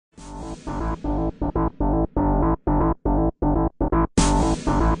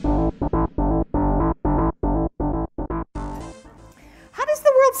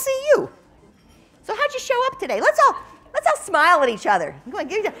today. Let's all smile at each other. Come on,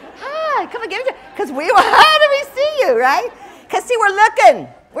 give each other, hi, come on, give each other, because how do we see you, right? Because see, we're looking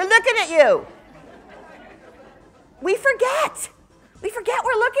at you. We forget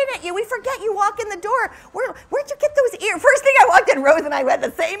we're looking at you. We forget you walk in the door. Where'd you get those earrings? First thing I walked in, Rose and I had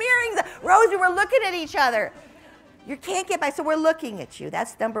the same earrings. Rose, we were looking at each other. You can't get by, so we're looking at you.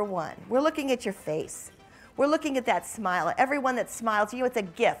 That's number one. We're looking at your face. We're looking at that smile. Everyone that smiles, it's a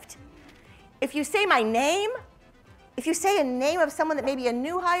gift. If you say my name, if you say a name of someone that may be a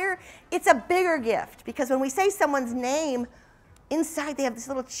new hire, it's a bigger gift, because when we say someone's name, inside they have this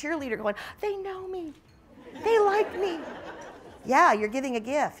little cheerleader going, they know me, they like me. Yeah, you're giving a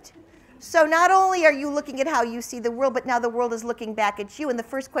gift. So not only are you looking at how you see the world, but now the world is looking back at you. And the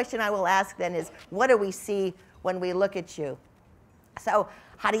first question I will ask then is, what do we see when we look at you? So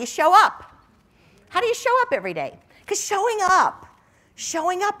how do you show up? How do you show up every day? Because showing up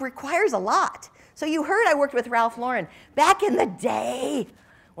requires a lot. So you heard I worked with Ralph Lauren. Back in the day,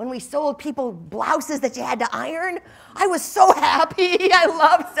 when we sold people blouses that you had to iron, I was so happy. I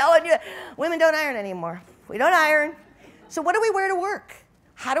loved selling you. Women don't iron anymore. We don't iron. So what do we wear to work?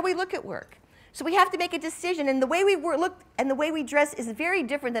 How do we look at work? So we have to make a decision, and the way we look and the way we dress is very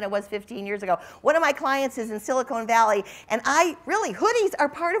different than it was 15 years ago. One of my clients is in Silicon Valley, and hoodies are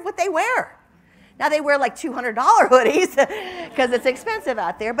part of what they wear. Now they wear like $200 hoodies because it's expensive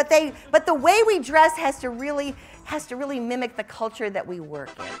out there, but the way we dress has to really mimic the culture that we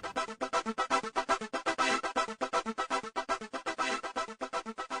work in.